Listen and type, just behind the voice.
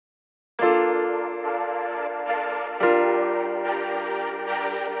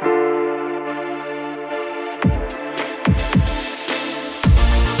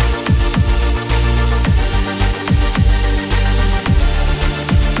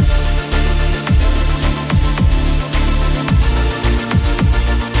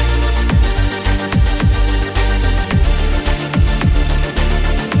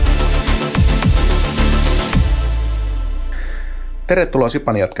Tervetuloa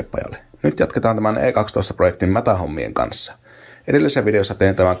Sipan jatkepajalle. Nyt jatketaan tämän E12-projektin mätähommien kanssa. Edellisessä videossa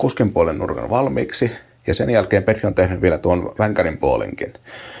tein tämän kuskin puolen nurkan valmiiksi, ja sen jälkeen Petri on tehnyt vielä tuon vänkärin puolenkin.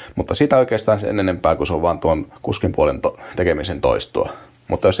 Mutta sitä oikeastaan sen enempää, kun se on vaan tuon kuskin puolen tekemisen toistoa.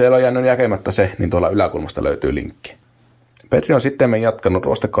 Mutta jos ei ole jäänyt jäkemättä se, niin tuolla yläkulmasta löytyy linkki. Petri on sitten jatkanut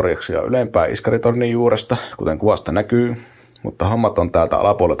ruostekorjauksia ylempää iskaritornin juuresta, kuten kuvasta näkyy, mutta hommat on täältä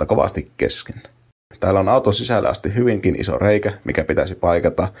alapuolelta kovasti kesken. Täällä on auton sisällä asti hyvinkin iso reikä, mikä pitäisi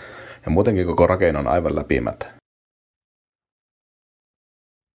paikata, ja muutenkin koko rakenne on aivan läpimätä.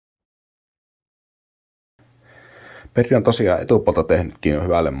 Petri on tosiaan etupuolta tehnytkin jo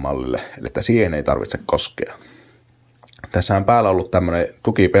hyvälle mallille, eli että siihen ei tarvitse koskea. Tässä on päällä ollut tämmönen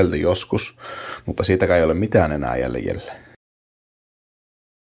tukipelti joskus, mutta siitäkään ei ole mitään enää jäljellä.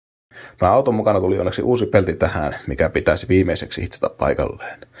 Tämän auton mukana tuli onneksi uusi pelti tähän, mikä pitäisi viimeiseksi hitsata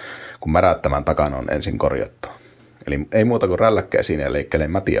paikalleen, kun märättämän takana on ensin korjattu. Eli ei muuta kuin rälläkkää siinä ja leikkelee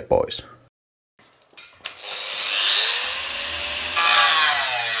mätiä pois.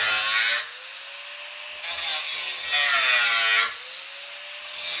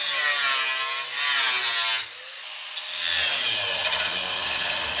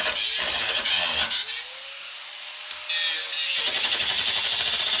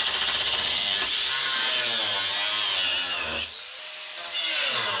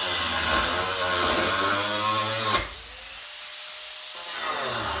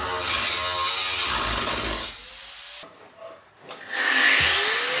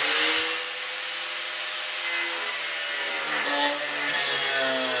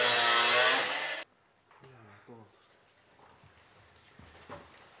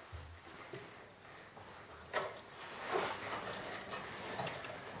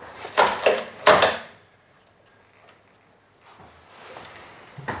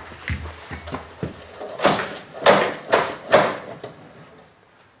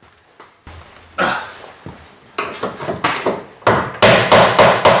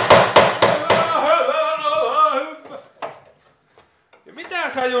 Mitä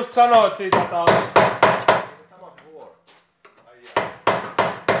sä just sanoit siitä talosta?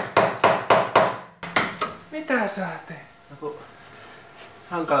 Mitä sä teet? No,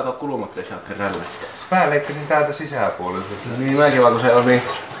 hankala tuo kulmat ei saa rälläkkää. Mä leikkasin täältä sisäpuolelta. No niin mäkin vaan kun se on niin...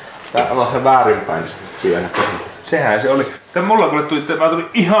 Tää on se väärinpäin siinä. Sehän se oli. Tän mulla kuule tuli, mä tulin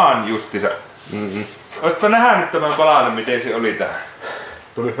ihan justiinsa. Olisitpa nähnyt tämän palanen, miten se oli tähän.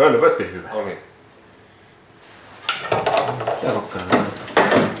 Tuli helvetin hyvä. Oli.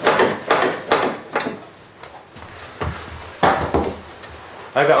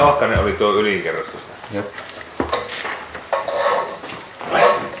 Aika ohkainen oli tuo ylikerrostusta. Jep.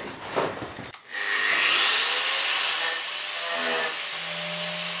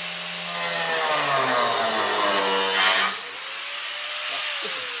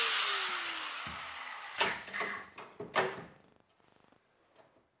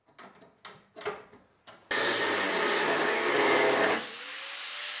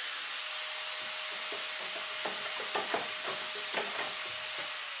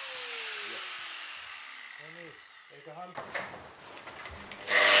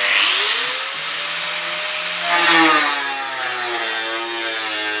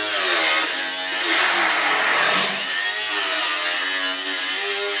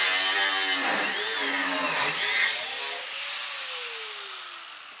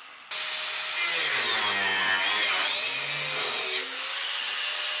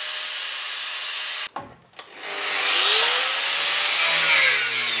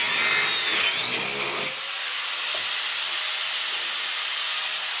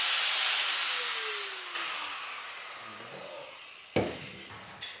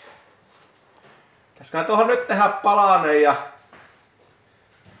 Pitäisiköhän tuohon nyt tehdä palanen ja...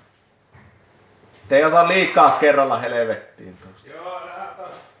 Te ei ota liikaa kerralla helvettiin tuosta. Joo,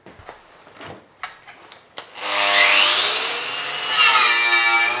 lähdetään.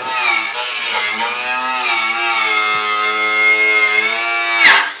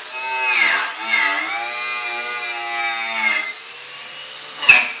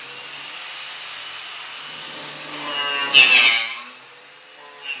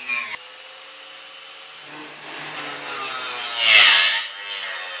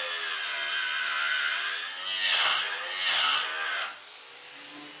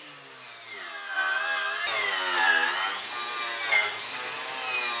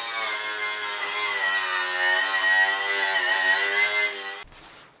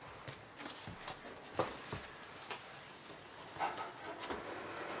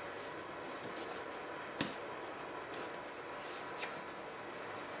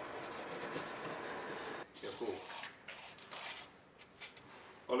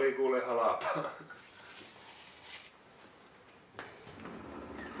 Oli kuule halapaa.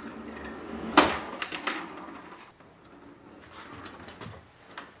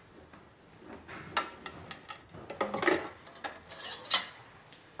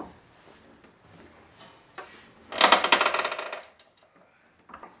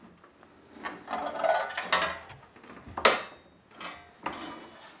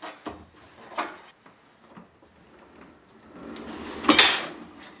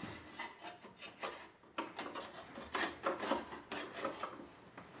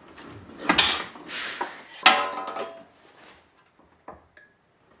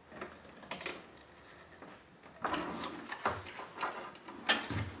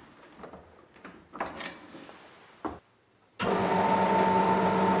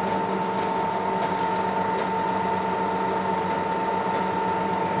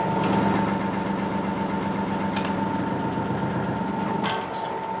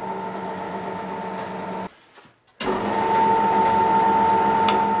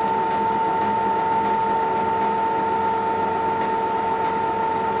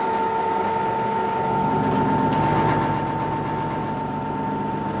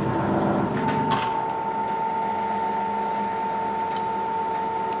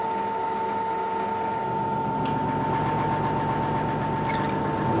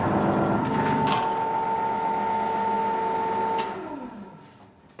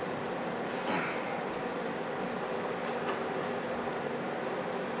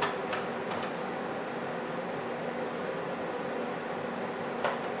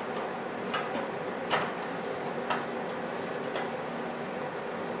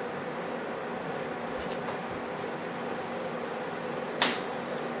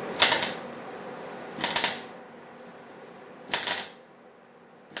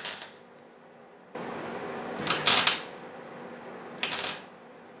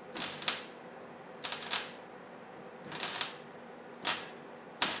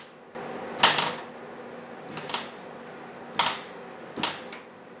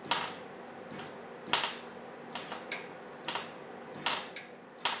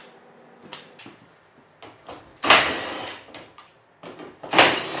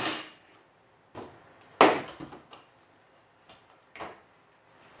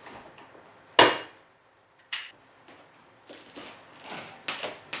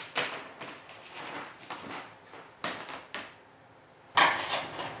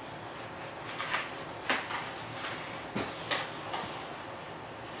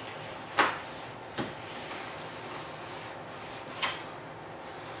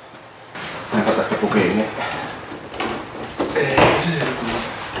 Tästä pukiin, niin ei se sieltä tule.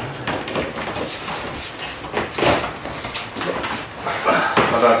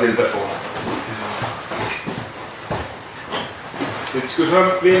 Mä otan siltä puolella. Nyt kun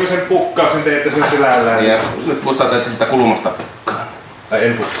sä viimeisen pukkauksen teette sen selällään. Niin, ja nyt muistaa teette sitä kulmasta pukkaa. Tai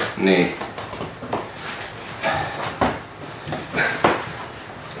en pukkaa. Niin.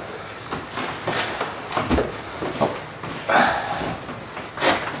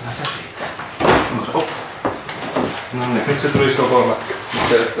 Nyt se tulisi koko matka.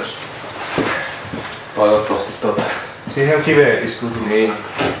 Tööttäs. Toivottavasti Siihen on kiveen iskuttu. Niin.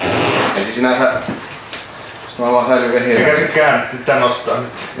 Eli sinänsä... Sitten mä vaan säilyy vehillä. Eikä se pitää nostaa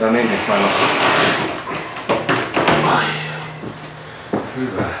nyt. Joo niin, mä nostan. Ai.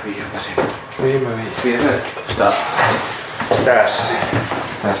 Hyvä, viimekäsin. Viime sitä... Tässä.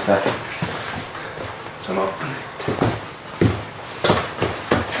 Tästä. Sano.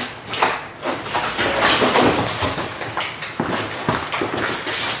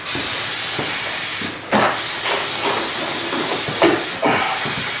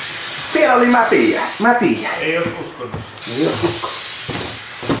 Vielä oli mätiä. Ei oo uskonut. Ei oo uskonut.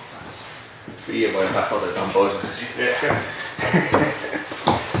 5 vuoden päästä otetaan pois se sitten. Ehkä.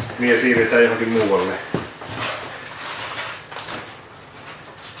 Niin ja siirretään johonkin muualle.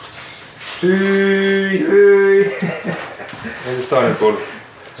 Hyi. Entäs toinen puoli?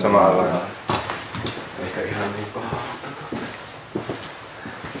 Samalla. Ehkä ihan niin paha.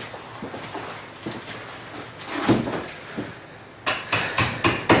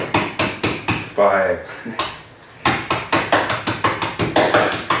 Paheen.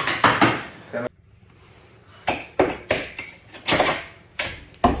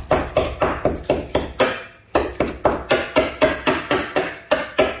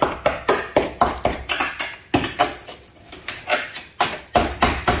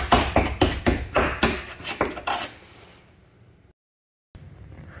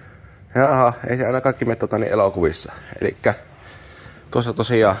 Jaha, ei se aina kaikki mene elokuvissa. Elikkä tuossa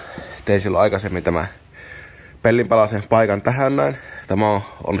tosiaan tein silloin aikaisemmin tämä pellinpalasen paikan tähän näin. Tämä on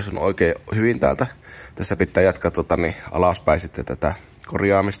onnistunut oikein hyvin täältä. Tässä pitää jatkaa alaspäin sitten tätä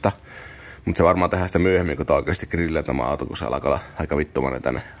korjaamista. Mutta se varmaan tehdään sitä myöhemmin, kun oikeasti grillillä tämä auto, kun se alkaa olla aika vittumainen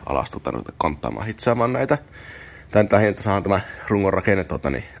tänne alas konttaamaan, hitsaamaan näitä. Tän lähinnä saadaan tämä rungon rakenne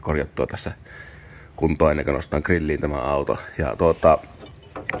korjattua tässä kuntoon ennen kuin nostetaan grilliin tämä auto. Ja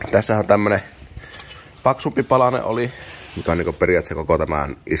tässähän tämmönen paksumpi palanen oli, mikä on niinku periaatteessa koko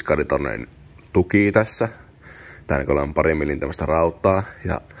tämän iskaritorneen tuki tässä. Tää niinku on 2 millin tämmöstä rautaa.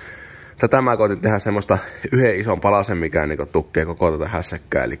 Ja tätä mä koitin tehdä semmoista yhden ison palasen, mikä niinku tukkee koko tätä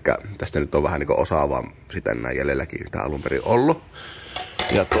hässäkkää. Eli tästä nyt on vähän niinku osaa vaan sitä enää jäljelläkin tää alun perin ollut.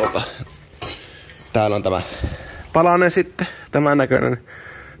 Ja täällä on tämä palanen sitten, tämän näköinen.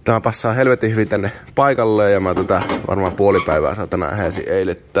 Tämä passaa helvetin hyvin tänne paikalle ja mä tätä varmaan puolipäivää saa tänään häisin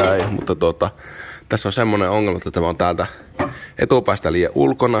eilettäin. Mutta tässä on semmonen ongelma, että tämä on täältä etupäästä liian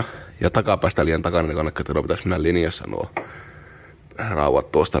ulkona ja takapäästä liian takana, niin kannattaa, että pitäisi mennä linjassa nuo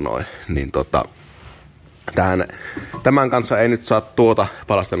rauvat tuosta noin. Niin tämän kanssa ei nyt saa tuota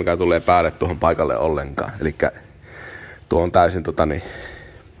palasta, mikä tulee päälle tuohon paikalle ollenkaan. Elikkä tuo on täysin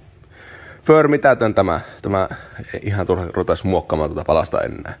mitätön tämä ei ihan turha ruvetaisi muokkaamaan tuota palasta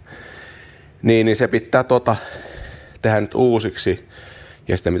enää. Niin se pitää tehdä nyt uusiksi.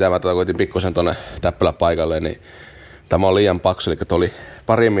 Ja sitten mitä mä koitin pikkusen tuonne täppälä paikalle, niin tämä on liian paksu, eli tuo oli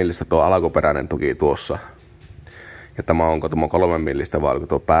 2 millistä tuo alkuperäinen tuki tuossa. Ja tämä on 3 millistä vai oliko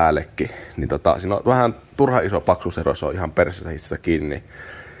tuo päällekin. Niin siinä on vähän turha iso paksuusero, se on ihan persissä itsestä kiinni.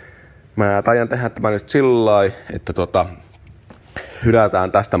 Mä taian tehdä tämä nyt sillä lailla, että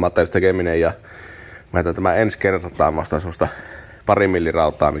hylätään tästä materiaalista tekeminen ja mä jätän tämä ensi kertaa. Mä ostan semmoista 2 millin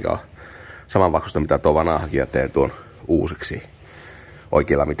rautaa, mikä on saman paksusta, mitä tuo vanha hakija teen tuon uusiksi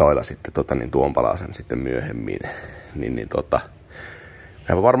oikeilla mitoilla sitten tuon palasen sitten myöhemmin.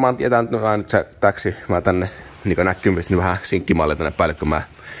 Mä varmaan jätän nyt täksi mä tänne niin näkymistä niin vähän sinkkimalle tänne päälle, kun mä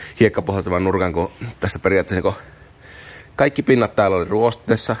hiekkapohjaltavan nurkan, kun tässä periaatteessa kun kaikki pinnat täällä oli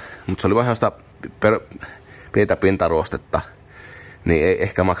ruosteessa, mutta se oli vähän sitä pientä pintaruostetta, niin ei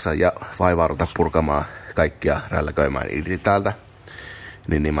ehkä maksa ja vaivaa ruveta purkamaan kaikkia rälläköimään irti täältä.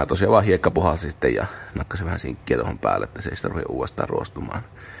 Niin mä tosiaan vaan hiekkapuhalsin sitten ja nakkasin vähän sinkkiä tuohon päälle, että se ei sitä ruveta uudestaan ruostumaan.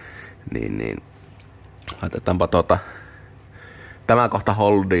 Niin laitetaanpa tämä kohta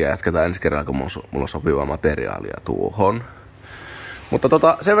holdiin ja jatketaan ensi kerralla, kun mulla on sopivaa materiaalia tuohon.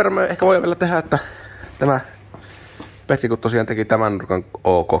 Mutta sen verran me ehkä voi vielä tehdä, että tämä Petri, kun tosiaan teki tämän nurkan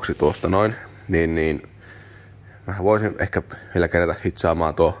okoksi tuosta noin, niin mä voisin ehkä vielä kerätä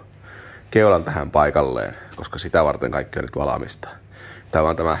hitsaamaan tuo keulan tähän paikalleen, koska sitä varten kaikki on nyt valmista. Tää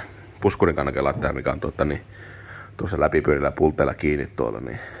on tämä puskurin kannakelattaja, mikä on tuossa läpipyörillä pulteilla kiinni tuolla,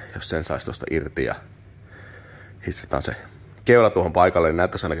 niin jos sen saisi tuosta irti ja hitsataan se keula tuohon paikalle, niin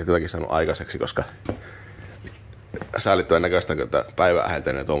näyttäisi ainakin jotakin saanut aikaiseksi, koska säälittävän näköistä, kun päivä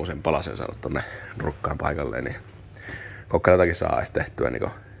äheltä ja tuommoisen palasen saanut tonne nurkkaan paikalle, niin kokeiltakin saa edes tehtyä niin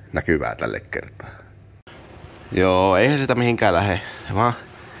näkyvää tälle kertaa. Joo, eihän sitä mihinkään lähde, vaan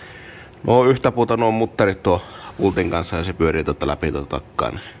nuo yhtä puuta nuo mutterit tuo pultin kanssa ja se pyörii läpi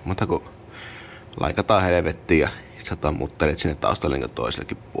takkaan. Mutta kun laikataan helvettiin ja hitsataan mutterit sinne taustalle niin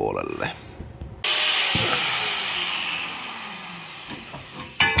toisellekin puolelle.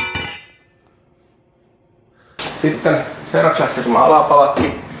 Sitten seuraavaksi lähtee tämä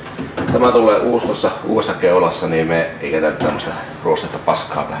alapalakki. Tämä tulee uusi tuossa uudessa keulassa, niin me ei jätetä tämmöistä ruostetta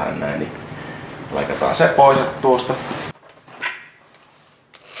paskaa tähän näin. Niin laikataan se pois tuosta.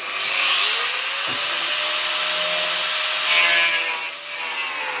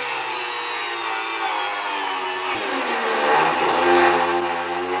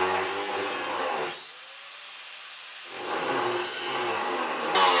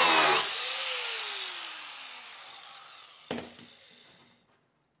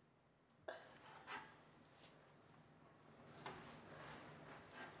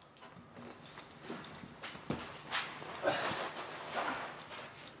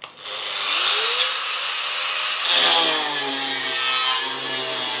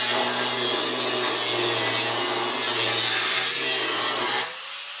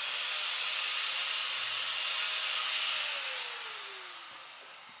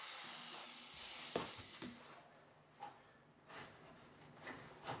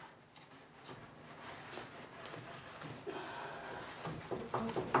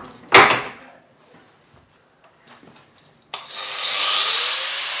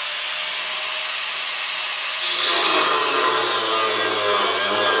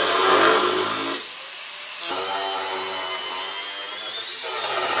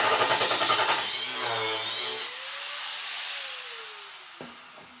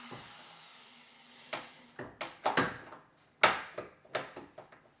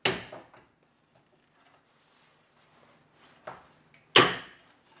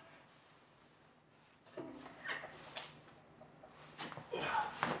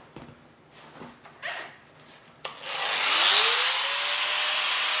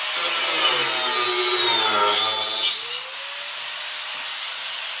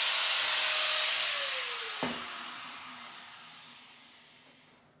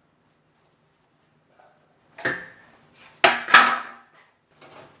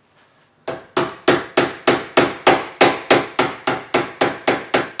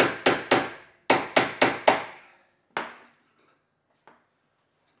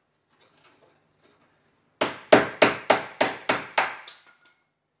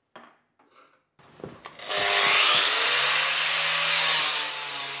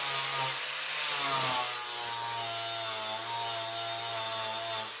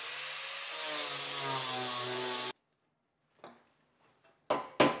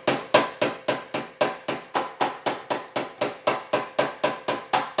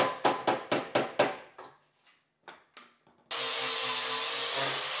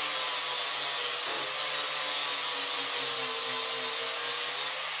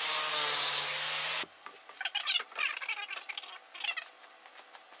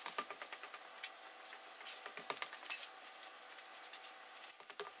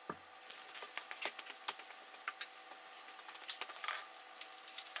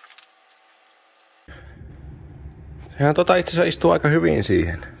 Sehän itse asiassa istuu aika hyvin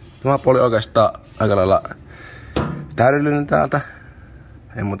siihen. Tämä puoli oikeastaan aika lailla täydellinen täältä.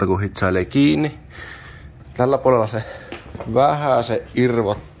 Ei muuta kuin hitsailee kiinni. Tällä puolella se vähän se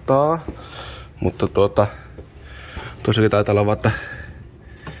irvottaa. Mutta tosiaankin taitaa olla, että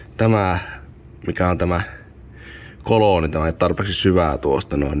tämä, mikä on tämä koloni, tämä ei tarpeeksi syvää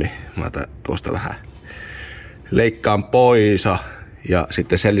tuosta noin, niin mä tuosta vähän leikkaan pois. Ja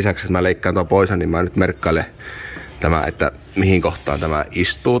sitten sen lisäksi, että mä leikkaan tuon pois, niin mä nyt merkkailen tämä, että mihin kohtaan tämä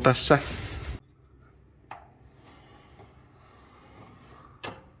istuu tässä.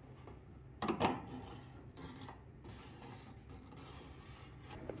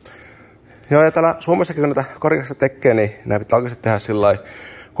 Joo, ja täällä Suomessakin, kun näitä korkeassa tekee, niin näitä pitää oikeasti tehdä sillä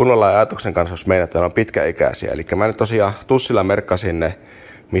kunnolla ajatuksen kanssa, jos meinaat, että ne on pitkäikäisiä. Eli mä nyt tosiaan tussilla merkkasin ne,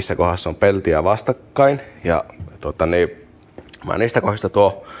 missä kohdassa on peltiä vastakkain. Ja mä niistä kohdista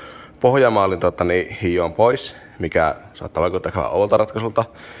tuo pohjamaalin hioon pois, mikä saattaa vaikuttaa ovalta ratkaisulta.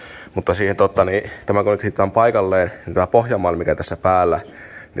 Mutta siihen tämä kun nyt hitaan paikalleen, niin tämä pohjamaali, mikä tässä päällä,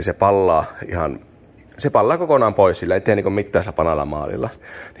 niin se pallaa ihan... Se pallaa kokonaan pois, sillä ei tee niinku mitään sillä panalla maalilla.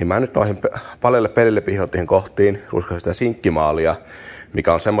 Niin mä nyt noihin paljalle pelille pihottiin kohtiin ruskasin sitä sinkkimaalia,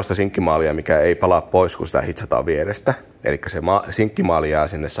 mikä on semmoista sinkkimaalia, mikä ei palaa pois, kun sitä hitsataan vierestä. Eli se sinkkimaali jää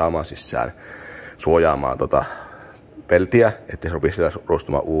sinne saamaan sisään suojaamaan peltiä, ettei se rupisi sitä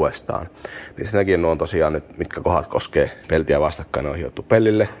ruostumaan uudestaan. Niin sen takia nuo on tosiaan nyt, mitkä kohdat koskee peltiä vastakkain, ne on hiottu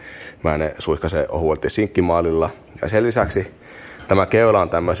pellille. Mä ne suihkasen ohuelti sinkkimaalilla. Ja sen lisäksi tämä keula on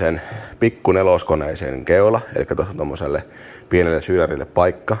tämmöisen pikku neloskoneisen keula, eli tuossa on tommoselle pienelle syylärille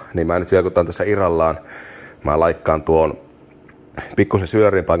paikka. Niin mä nyt vielä kun tän tässä irrallaan, mä laikkaan tuon pikkusen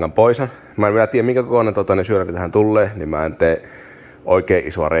syörärin paikan pois. Mä en vielä tiedä minkä kokoinen ne syöräri tähän tulee, niin mä en tee oikein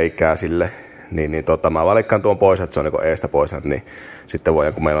isoa reikää sille. Mä valikkaan tuon pois, että se on niinku eestä pois, niin sitten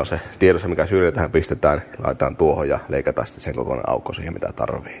voidaan, kun meillä on se tiedossa, mikä syöräri tähän pistetään, laitetaan tuohon ja leikataan sitten sen kokoinen aukko siihen, mitä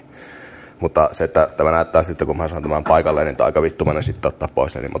tarvii. Mutta se, että tämä näyttää sitten, kun mä saan tämän paikalle, niin tämä on aika vittumainen sitten ottaa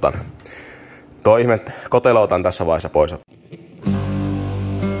pois, niin mä otan tuo ihme kotelo otan tässä vaiheessa pois.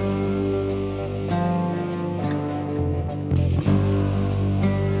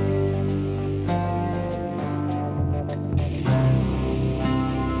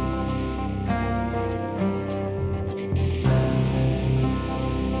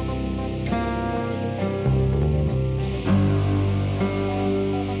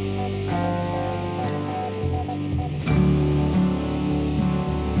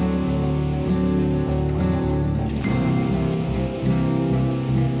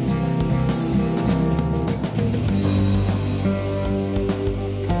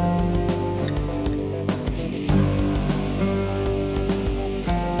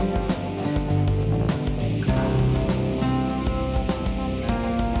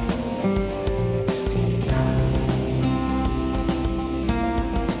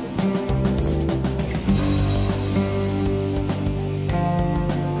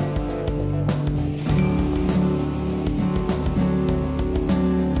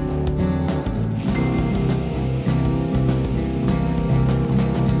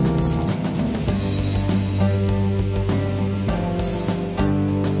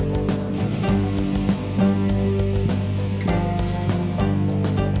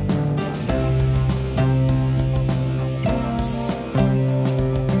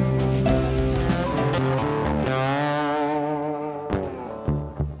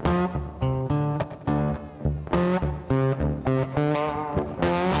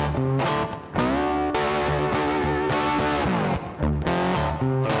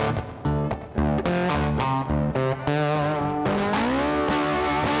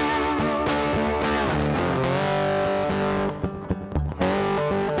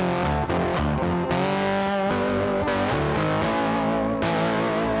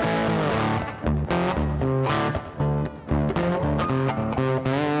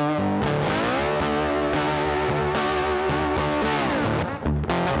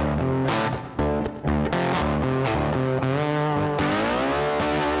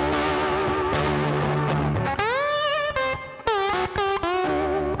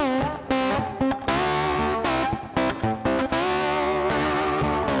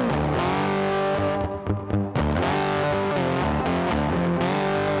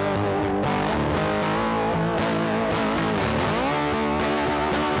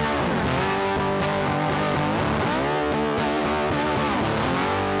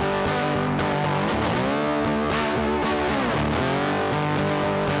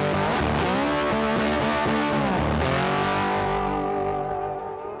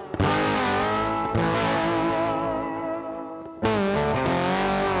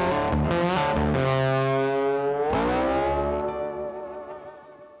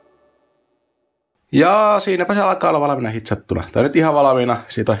 Ja siinäpä se alkaa olla valmiina hitsattuna. Tää on nyt ihan valmiina,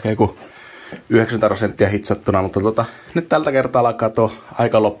 siitä on ehkä joku 90% hitsattuna, mutta nyt tältä kertaa alkaa tuo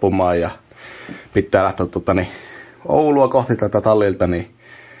aika loppumaan ja pitää lähteä Oulua kohti tätä tallilta, niin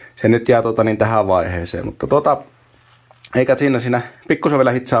se nyt jää tähän vaiheeseen. Mutta eikä siinä pikkusen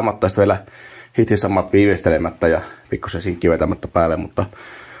vielä hitsaamatta, sitten vielä hittisammat viimeistelemättä ja pikkusen sinkki vetämättä päälle, mutta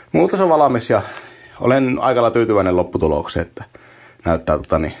muuta se on valmis ja olen aika tyytyväinen lopputulokseen, että näyttää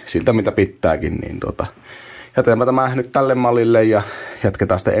siltä mitä pitääkin, niin jätetään tämä nyt tälle mallille ja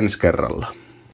jatketaan sitten ensi kerralla.